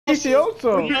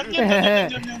Delicioso.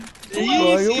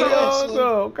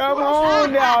 Delicioso. Come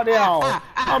on out there.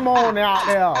 Come on out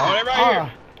there. Oh, right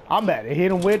here. I'm about to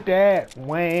hit him with that.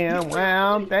 Wham,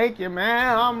 wham. Thank you,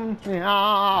 ma'am.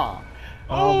 Yeah.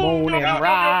 Come on and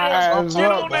rise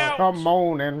up. Come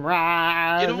on and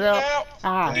rise up. Get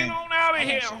on out of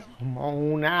here. Come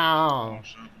on now.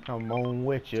 Come on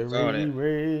with your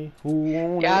Ray. Who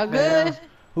want Y'all it good? down?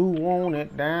 Who want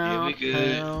it down? Yeah, we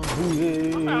good.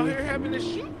 Who I'm out here having a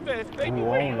shoot fest, baby.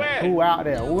 Where you at? Who out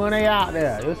there? When they out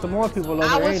there? There's some more people over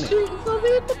I there, was ain't it? shooting some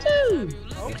people too.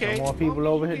 Okay. Some more people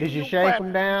over here. Did you shake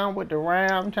them down with the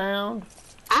ram town?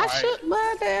 I shook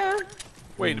mine down.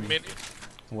 Wait a minute.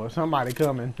 Well, somebody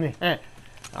coming.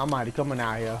 Somebody coming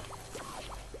out here.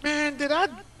 Man, did I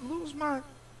lose my...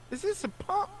 Is this a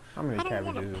pump? How many I don't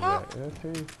want cabbages a is pump. that? Is that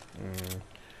two?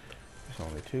 It's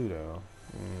only two though.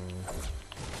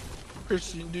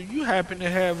 Christian, do you happen to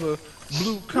have a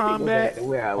blue combat?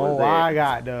 Oh, I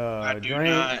got the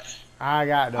drink. I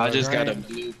got the I just drink. got a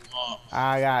blue pump.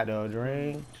 I got the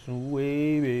drink.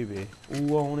 Sweet baby. Who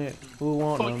want it? Who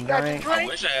want them drink? I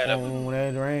wish I had a Want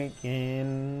that drink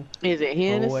in. Is it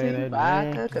Hennessy, that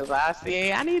vodka? drink. Cause I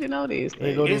see, I need to know this.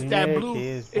 Here go It's this that neck blue.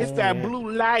 is It's that on it.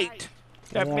 blue light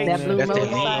that Want makes That blue you That's motor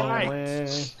that lean. light.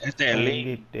 That's that lean.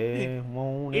 Get that,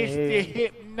 want It's the it.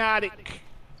 hypnotic.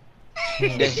 The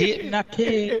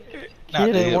hypnotic. Not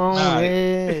Get the it, want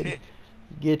hypnotic. it.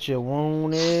 Get you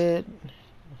want it.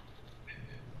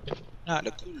 Not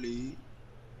the Kool-Aid.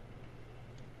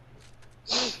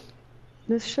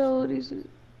 Let's show these.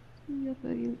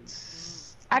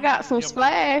 I got some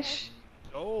splash.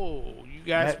 Oh, you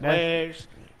got That- splash.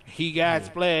 He got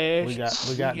splash. We got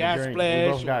He the drink. We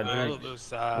splash both got on the drinks. other We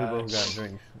side. both got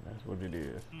drinks. That's what it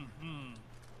is. Mhm.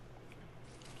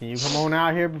 Can you come on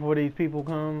out here before these people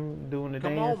come doing the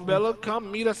Come dance? on, Bella.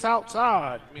 Come meet us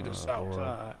outside. Meet us Oh, boy.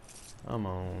 outside. Come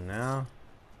on now.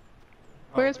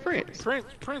 Where's Prince?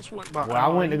 Prince went by. Well, I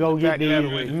went to go get these that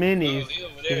way. minis. Oh, he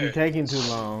over If you there. taking too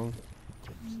long,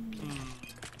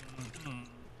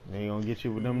 they gonna get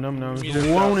you with them numbers. Meet us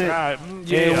Who want it? outside.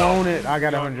 They Yeah. want it. I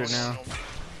got 100 now.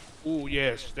 Oh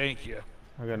yes, thank you.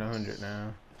 I got 100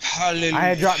 now. Hallelujah. I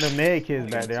had dropped the med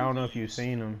kits back there. I don't know if you've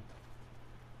seen them.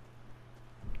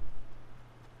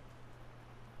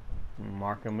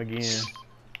 Mark them again.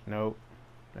 Nope,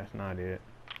 that's not it.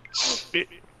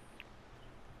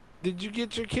 Did you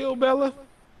get your kill, Bella?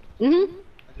 Mm-hmm.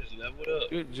 I just leveled up.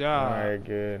 Good All job. right,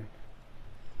 good.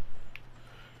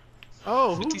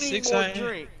 Oh, who 56 needs more I am.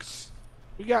 drinks?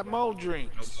 We got more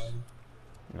drinks.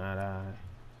 Not I.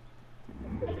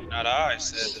 Not I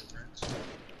said the prince.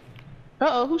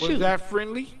 Uh-oh, who Was shooting? that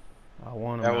friendly? I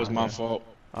want 'em That out was my there. fault.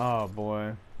 Oh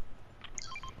boy,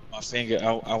 My finger,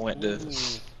 I went to.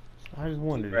 I just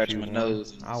wanted to Scratch shoot my one.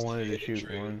 nose and I wanted to hit the shoot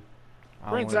trigger. one.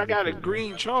 Prince, wanted I to got a shoot one.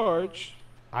 green charge.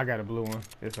 I got a blue one.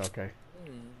 It's okay.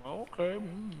 Okay.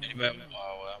 Anybody?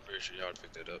 Oh, well, I'm pretty sure y'all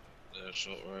picked it up. The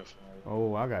short rifle.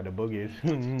 Oh, I got the boogies.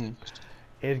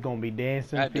 It's gonna be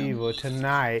dancing I do. fever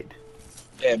tonight.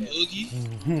 That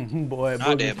boogie. Boy, Not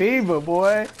boogie that fever,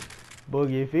 boy.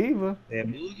 Boogie fever. That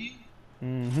boogie.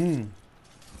 Mm-hmm.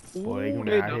 Boy, they Ooh, come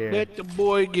they out done here. let the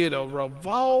boy get a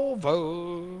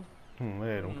revolver.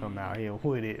 Let them come out here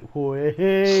with it. Boy,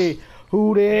 hey,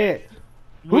 who that?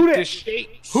 Who With that? the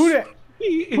shakes. Who that?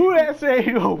 Who that say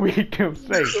you gonna beat them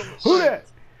safe? Who that?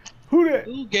 Who that?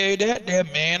 Who gave that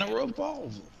man a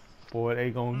revolver? Boy, they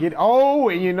gonna get. Oh,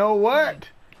 and you know what?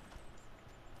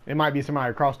 It might be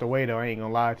somebody across the way though. I ain't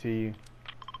gonna lie to you.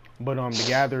 But the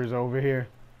gatherers over here.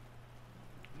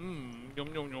 Yum,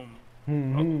 yum, yum.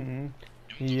 Mm-hmm.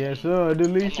 Yes, sir.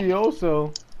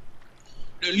 Delicioso.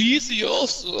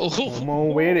 Delicioso. Come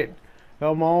on with it.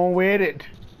 Come on with it.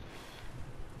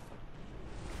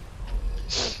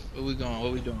 Where we going?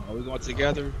 What we doing? Are we going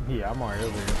together? Yeah, I'm already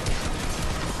over here.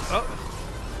 Oh.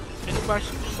 Anybody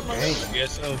shoot somebody? Dang, I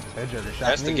guess so. that joker shot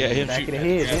That's me to get in him the back of the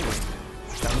shooting head, at the didn't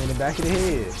he? Shot me in the back of the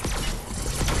head.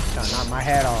 Trying to knock my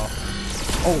hat off.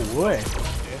 Oh, what?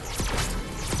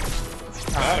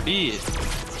 I did.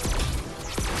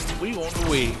 We on the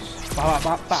ways. Bop,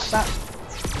 bop, bop, bop.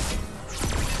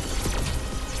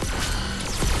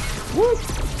 Whoop.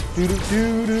 Doo doo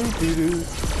doo doo doo doo.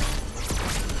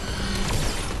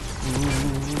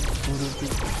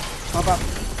 Bop, bop.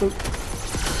 Boop.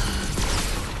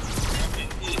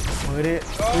 Who that?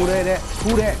 Who that?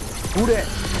 Who that? Who that?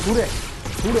 Who that?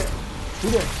 Who that? Who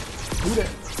that? Who that?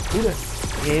 Who that?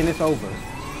 And it's over.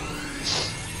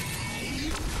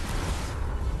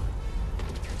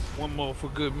 One more for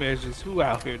good measures. Who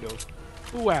out here though?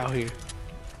 Who out here?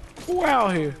 Who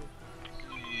out here?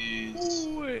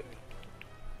 Who it?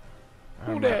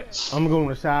 Who that? I'm going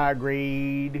to side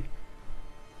grade.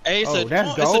 Hey, Hey, Oh,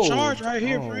 that's it's gold. a charge right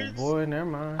here, oh, Prince. boy, never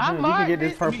mind. I Here, you can get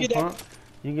this marked it. purple Let me get that. pump.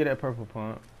 You can get that purple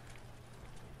pump.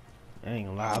 I ain't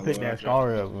gonna lie, I Oh, picked well, that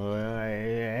star up.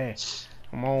 Hey,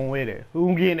 come on with it.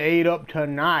 Who getting ate up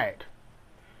tonight?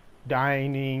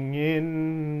 Dining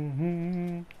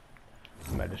in.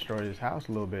 I'm gonna destroy this house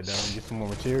a little bit though and get some more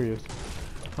materials.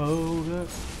 Hold up.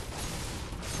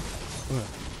 Let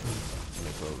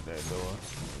me close that door.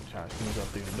 I'm trying to sneak up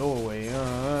through the doorway. You know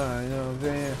what I'm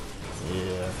saying?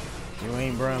 Yeah. You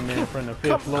ain't bruh man from the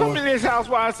fifth floor. Come in this house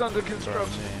while it's under Bruh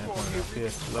construction. man Come on, from the here.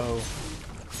 fifth floor.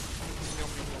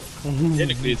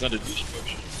 Technically, it's under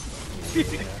destruction.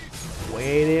 Yeah.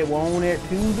 Wait it, want it to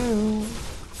do.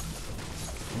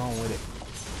 Come on with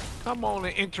it. Come on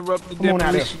and interrupt the Come on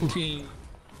out demolition here. team.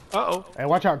 Uh-oh. Hey,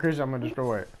 watch out, Chris. I'm gonna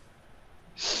destroy it.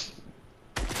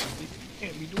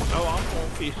 Can't be doing. Oh, I'm going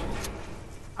fishing.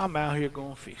 I'm out here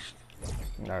going fishing.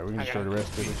 Alright, we can I destroy got the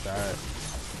rest of the side.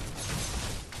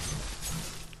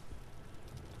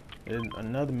 There's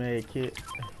another med kit.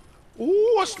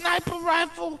 Ooh, a sniper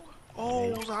rifle.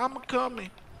 Oh, I'm coming.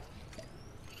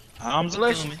 I'm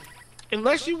Unless, coming.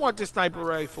 unless you want the sniper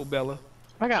rifle, Bella.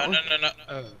 I got No, one. no, no,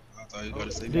 no. I thought you were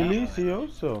gonna say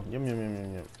Delicioso. Yum, yum, yum,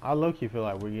 yum, yum. I low-key feel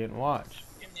like we're getting watched.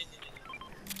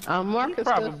 I'm marking You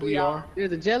stuff for probably y'all. are.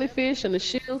 There's a jellyfish and a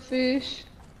shellfish.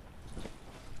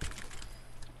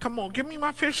 Come on, give me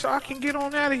my fish so I can get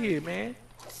on out of here, man.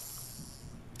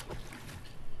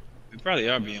 We probably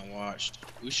are being watched.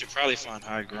 We should probably find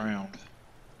high ground.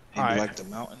 Maybe Alright. like the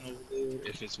mountain over there,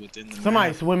 if it's within the Somebody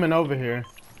map. swimming over here.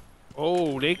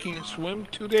 Oh, they can swim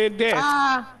to their death.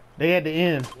 Ah, They at the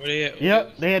end. Where they at?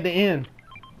 Yep, they at the end.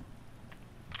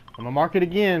 I'm gonna mark it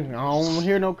again. I don't wanna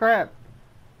hear no crap.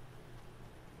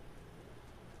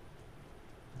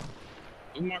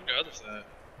 Who marked the other side?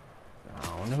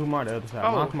 I don't know who marked the other side.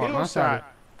 Oh, Mark my hillside. side.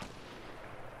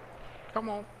 Come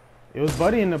on. It was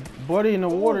Buddy in the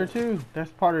water too.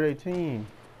 That's part of their team.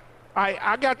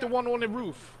 I got the one on the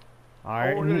roof. All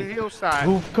right. Over the hillside.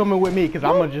 Who's coming with me? Cause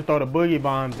I'm gonna just throw the boogie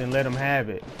bombs and let them have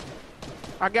it.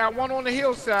 I got one on the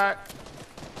hillside.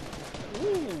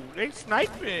 Ooh, they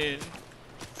sniping.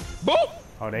 Boom!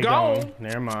 Oh, they Gone. gone.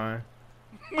 Never mind.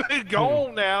 Go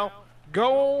on now.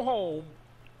 Go on home.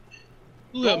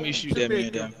 Who helped me shoot that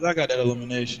man down? 'Cause I got that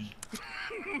elimination.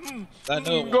 I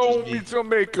know. Go on, meet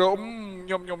Jamaica. Yum,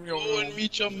 yum, Go and yum.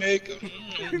 meet your maker.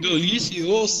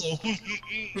 Delicioso.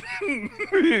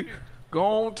 Go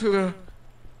on to the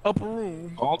upper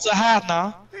room. Go on to high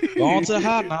now. Go on to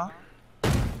high now.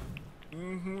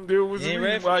 There was a Ain't reason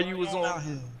ready why for you was out on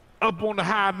here. up on the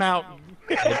high mountain.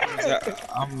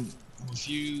 I'm a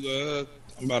few,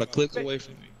 I'm about a click away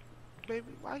from you. Baby,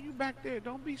 why you back there?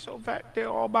 Don't be so back there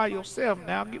all by yourself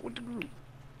now. Get with the group.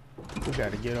 We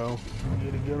gotta get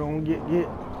on. Get.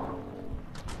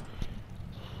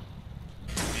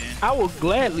 I will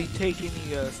gladly take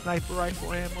any sniper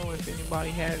rifle ammo if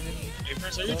anybody has any. Hey,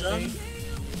 Prince, are you driving?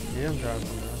 Yeah, I'm driving.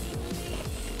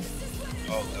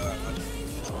 Oh,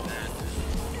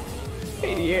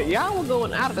 God. yeah, y'all were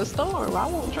going out of the storm. I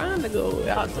wasn't trying to go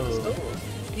out to the storm.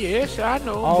 Yes, I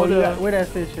know. Oh, but, yeah. Where that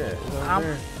fish at? It's over I'm-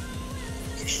 there.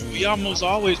 We almost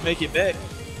always make it back.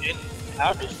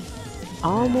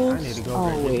 Almost I need to go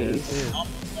always. get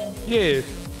that fish. yes.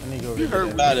 I need to go You get heard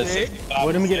that. About what a I said. 65. Well,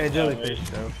 let me get that jellyfish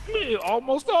though. Yeah,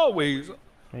 almost always. Let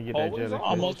me get that Always, jellyfish.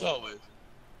 Almost always.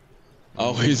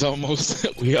 Always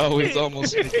almost. We always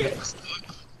almost make it.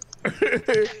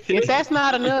 If that's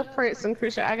not enough, Prince and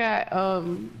Christian, I got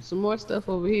some more stuff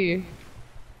over here.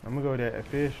 I'm gonna go with that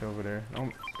fish over there.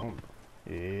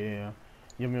 Yeah.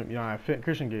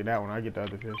 Christian get that one. I get the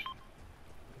other fish.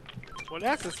 Well,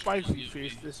 that's a spicy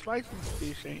fish. The spicy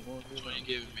fish ain't gonna Which do one you it.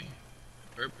 giving me?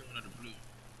 Purple one or the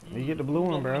blue? You get the blue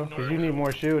one, bro, cause you need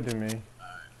more shield than me.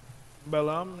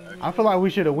 Bella, I feel like we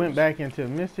should have went back into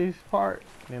Misty's part,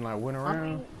 then like went I around.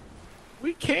 mean,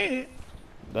 we can.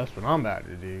 That's what I'm about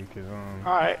to do, cause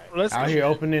All right, let's out here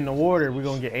opening the water, we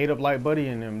gonna get ate up like Buddy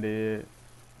and them did.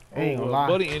 Ain't gonna lie.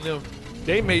 Buddy and them,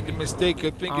 they made the mistake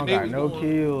of I thinking don't they got was no going.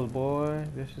 kills, boy.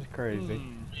 This is crazy.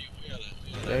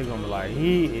 They gonna be like,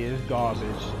 he is garbage.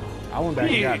 I went back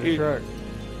and got the truck.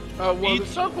 Well, the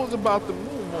circle's about to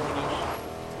move on us.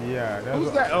 Yeah, that's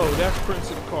Who's that? Oh, that's Prince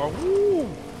in the car. Woo!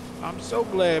 I'm so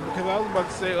glad because I was about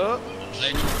to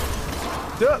say,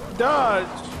 duck, dodge.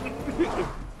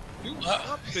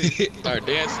 Start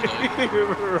dancing.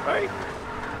 Right?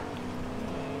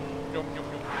 Yum, yum, yum.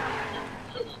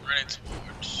 We're running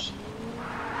towards.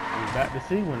 We about to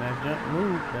see when that jump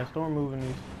move, that storm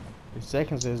moving these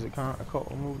seconds as it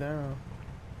move down.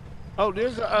 Oh,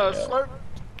 there's a slurp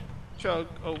chug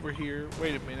over here.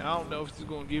 Wait a minute. I don't know if this is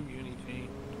going to give you anything.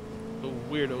 The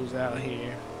weirdos out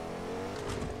here.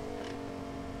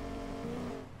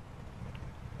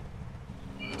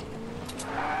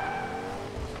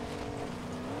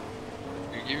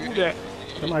 Who that?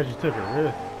 Somebody just took a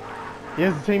risk.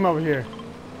 There's a team over here.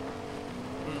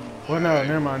 Well, no,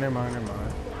 never mind.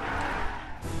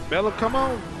 Bella, come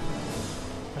on.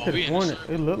 I could have sworn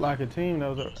it looked like a team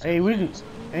that was. Hey, we didn't.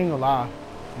 Ain't gonna lie.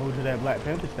 Move to that Black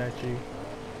Panther statue.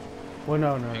 Well,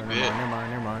 no, never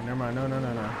mind. No.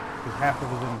 Because half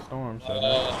of it was in the storm, so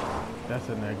that's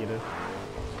a negative.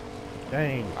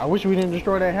 Dang, I wish we didn't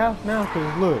destroy that house now,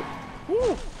 because look.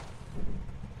 Woo.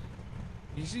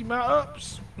 You see my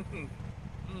ups?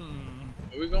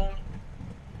 Where we going?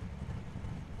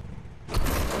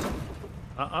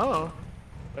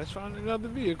 Let's find another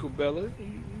vehicle, Bella.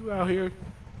 You out here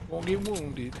won't get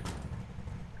wounded.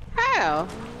 How?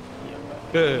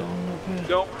 Good.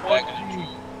 Don't walk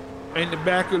in the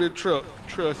back of the truck.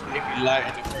 Trust me. If you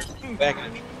light in the first back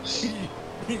in the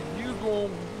truck. You gonna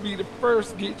be the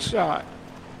first to get shot.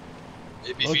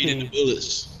 They be feeding the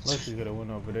bullets. Lucky could have went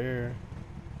over there.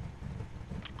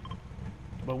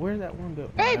 But where's that one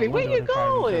building? Baby, where you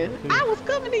going? I was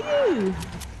coming to you.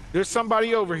 There's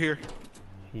somebody over here.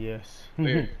 Yes.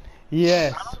 Where?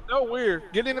 Yes. I don't know where.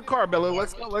 Get in the car, Bella.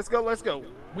 Let's go.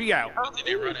 We out. Did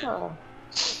they run in?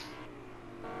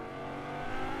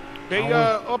 They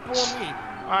up on me.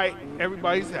 Alright,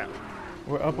 everybody's out.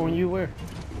 We're up on you where?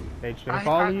 They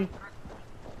follow you?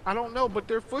 I don't know, but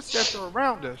their footsteps are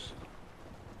around us.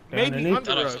 They're Maybe underneath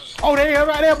under us. Oh, there you are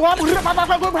right there, boy.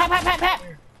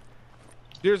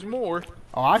 There's more.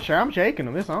 Oh, I'm shaking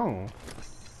them. It's on.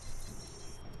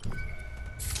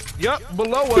 Yup,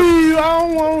 below us. You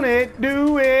don't want it.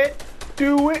 Do it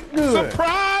good.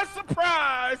 Surprise!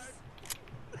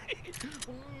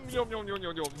 Yum.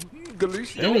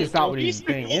 Delicious. They need to stop with these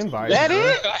thing invites. That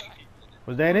it?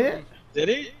 Was that it? Did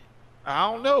it? I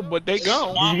don't know, but they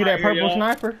gone. Did you get that purple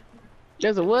sniper?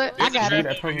 There's a what? I got Did you it. get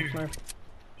that purple sniper?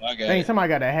 I got Dang, it. somebody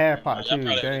got that half pot Yeah, too.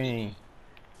 probably. Dang.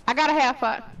 I got a half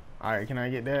pot. Alright, can I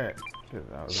get that? Cause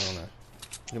I was gonna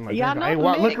get my Y'all drink. know Hey, the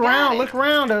look minute around, got it.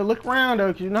 look around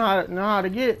though, cause you know how to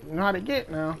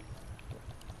get now.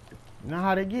 You know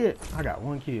how to get. I got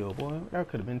one kill, boy. That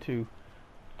could have been two.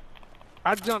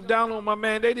 I jumped down on my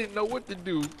man. They didn't know what to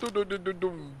do.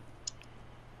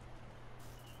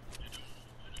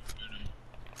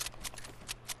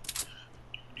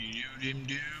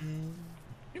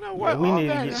 You know what? Yeah, we All need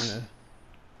to that- get in the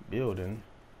building.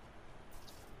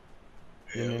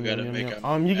 Yeah, we gotta make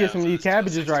You get some of these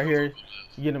cabbages right here.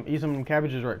 You eat some of them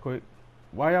cabbages right quick.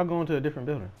 Why y'all going to a different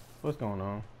building? What's going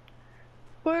on?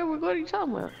 What are you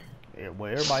talking about? Yeah,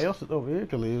 well, everybody else is over here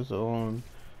to live, so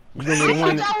you gonna be the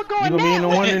one. I thought y'all You were gonna be in the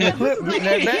going one in the that way. clip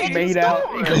getting that back bait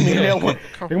out. You gonna be in that one.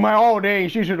 They're like, oh dang,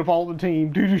 she should have followed the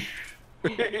team.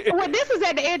 Well, this is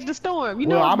at the edge of the storm. You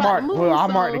know Well, I it's about marked. to move, Well, I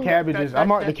marked the so- cabbages. I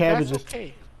marked the cabbages. That's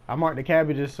okay. I marked the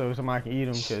cabbages so somebody can eat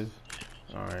them. Cause,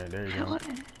 all right, there you go.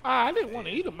 I didn't want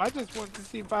to eat them. I just wanted to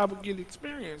see if I would get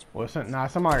experience. Well,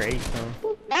 somebody ate some.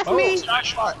 That's Oh, me.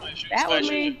 That That was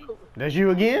me. That's you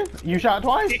again? You shot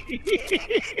twice?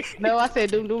 No, I said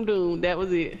doom doom doom. That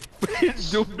was it.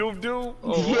 Doom.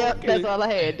 Oh, Yep, okay. that's all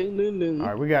I had. Doom doom doom. All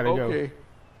right, we gotta go. Okay.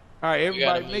 All right,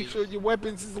 everybody, gotta make move. sure your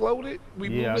weapons is loaded. We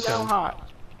Yeah, moving okay. out hot.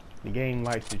 The game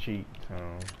likes to cheat, so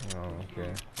okay.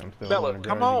 I'm still Bella, holding a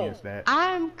come grudge on. against that.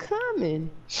 I'm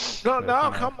coming. No,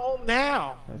 Let's come on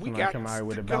now. let's We not got come out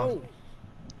with to a go. bounce.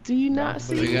 Do you not Bounce,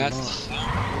 see? We got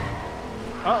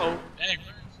Uh-oh. Dang,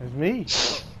 It's me.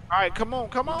 All right, come on.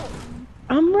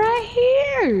 I'm right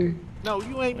here. No,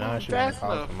 you ain't Nah, I moving should have fast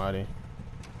called enough. somebody.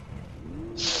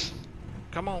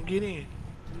 Come on, get in.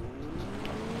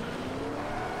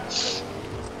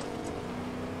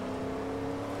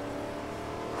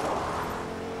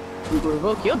 You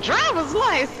revoke your driver's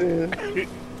license.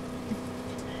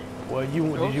 Well, did you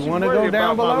Don't want to worry go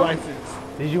down about my below? license.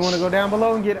 Did you want to go down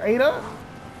below and get ate up?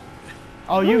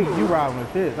 Oh, you riding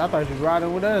with this? I thought you was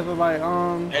riding with us. I was like,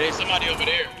 Hey, there's somebody over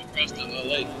there across the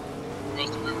lake. Across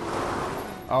the river.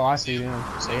 oh, I see them.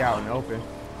 They out in the open.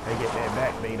 They get that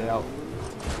back bait out.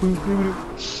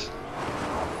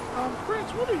 Prince,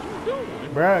 what are you doing?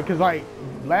 Bruh, cause like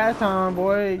last time,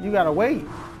 boy, you gotta wait.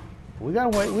 We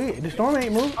gotta wait. The storm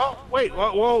ain't moved. Oh, wait.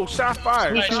 Whoa, shot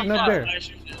fired. Who's shooting up there?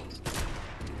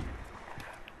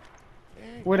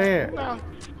 Where they at?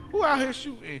 Who out here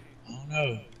shooting? I don't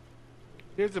know.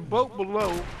 There's a boat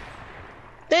below.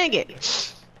 Dang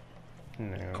it.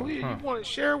 No, Clea, huh. you want to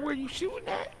share where you shooting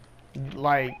at?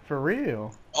 Like for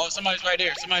real. Oh, somebody's right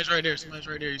there. Somebody's right there.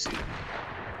 You see?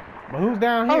 But who's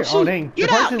down here? shoot. dang.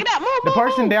 Get out, move, The move,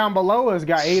 person move. down below us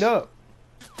got ate up.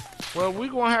 Well, we're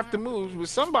going to have to move with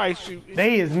somebody shooting.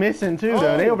 They is missing too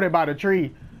though. They Oh. over there by the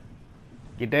tree.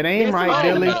 Get that aim There's right, somebody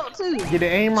in the Billy. boat, too. Get the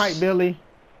aim right, Billy.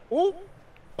 Ooh,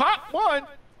 pop one.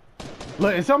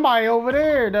 Look, it's somebody over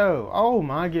there though. Oh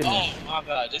my goodness. Oh my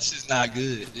god, this is not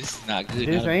good. This is not good.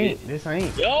 This not a ain't. bit. This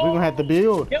ain't. Yo. We gonna have to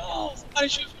build. Yo, somebody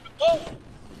shoot from the boat.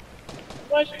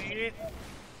 What shit?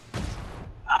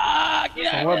 Ah, get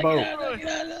out From of what there, boat? get out of there, get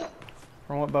out of there.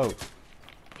 From what boat?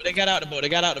 But they got out the boat. They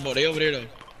got out the boat. They over there though.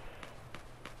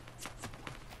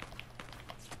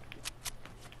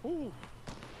 Ooh.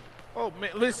 Oh man,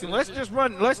 listen. Let's just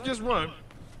run. Let's just run.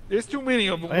 There's too many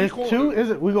of them. It's two. Is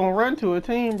it? We gonna run to a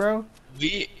team, bro.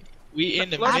 We in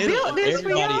the I middle built of this for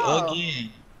everybody y'all. again.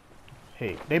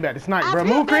 Hey, they about to snipe, I bro.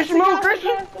 built Move, this Christian. for Move, y'all.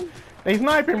 Christian. They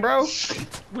sniping, bro.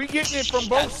 We getting it from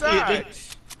both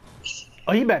sides.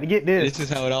 Oh, you about to get this. This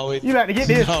is how it always. You about to get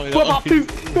this this. is how it Pop, pop, always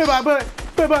two.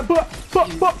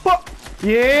 Pop.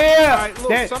 Yeah. Alright,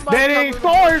 look, somebody That ain't cover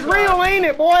the scar is side. real, ain't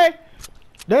it, boy?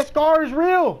 That scar is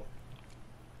real.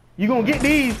 You gonna get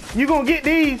these. You gonna get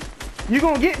these. You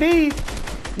gonna get these.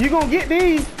 You gonna get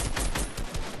these.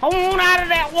 Hold on out of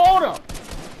that water.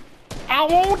 I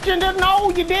want you to know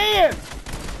you're dead.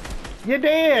 You're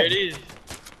There it dead. is.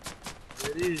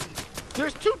 There it is.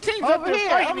 There's two teams up Over there here,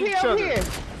 fighting over each here, other. over here.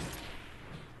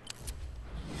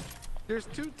 There's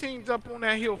two teams up on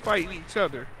that hill fighting each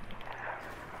other.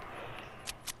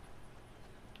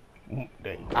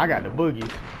 I got the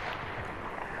boogies.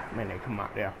 Man, they come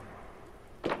out there.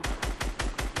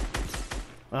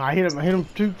 I hit him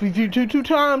two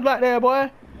times like that,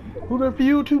 boy. Who the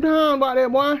few 2 times like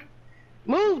that, boy? Move,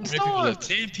 How many people storm. left?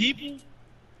 10 people?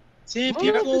 10 Move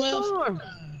people the left? storm.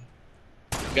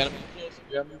 We gotta move closer.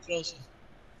 We gotta move closer.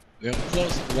 We gotta move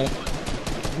closer. We gotta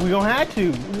move. We gonna have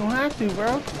to. We gonna have to,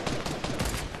 bro.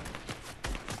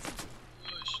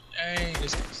 Push. Dang,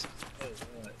 this is.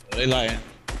 Oh, they lying.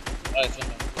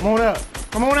 Come on up.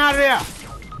 Come on out of there.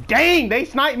 Dang, they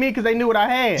sniped me because they knew what I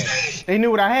had. They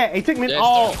knew what I had. They took me That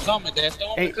all. storm's coming. That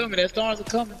storm's Hey. coming. That storm's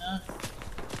coming now.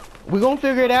 We gonna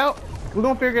figure it out. We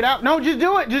gonna figure it out. No, just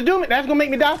do it. Just do it. That's gonna make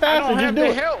me die I faster. don't Just have do the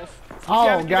it. health. Oh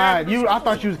gotta get out of God, the I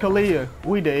thought you was Kalia.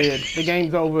 We dead. The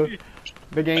game's over.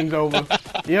 The game's over.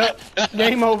 Yep.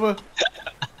 Game over.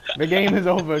 The game is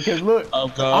over. Cause look, I'm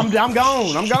gone. I'm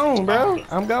gone. I'm gone, bro.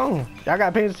 I'm gone. I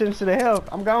got paying attention to the health.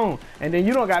 I'm gone. And then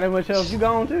you don't got that much health. You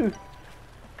gone too.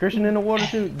 Christian in the water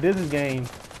too. This is game.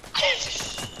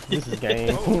 This is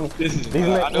game. This is These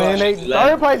I know man, I they should laugh.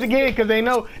 third place again because they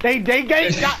know they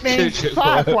got man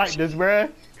sideswiped us, bruh.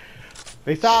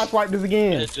 They sideswiped us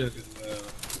again. That joke is,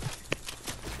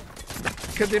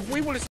 Because if we would have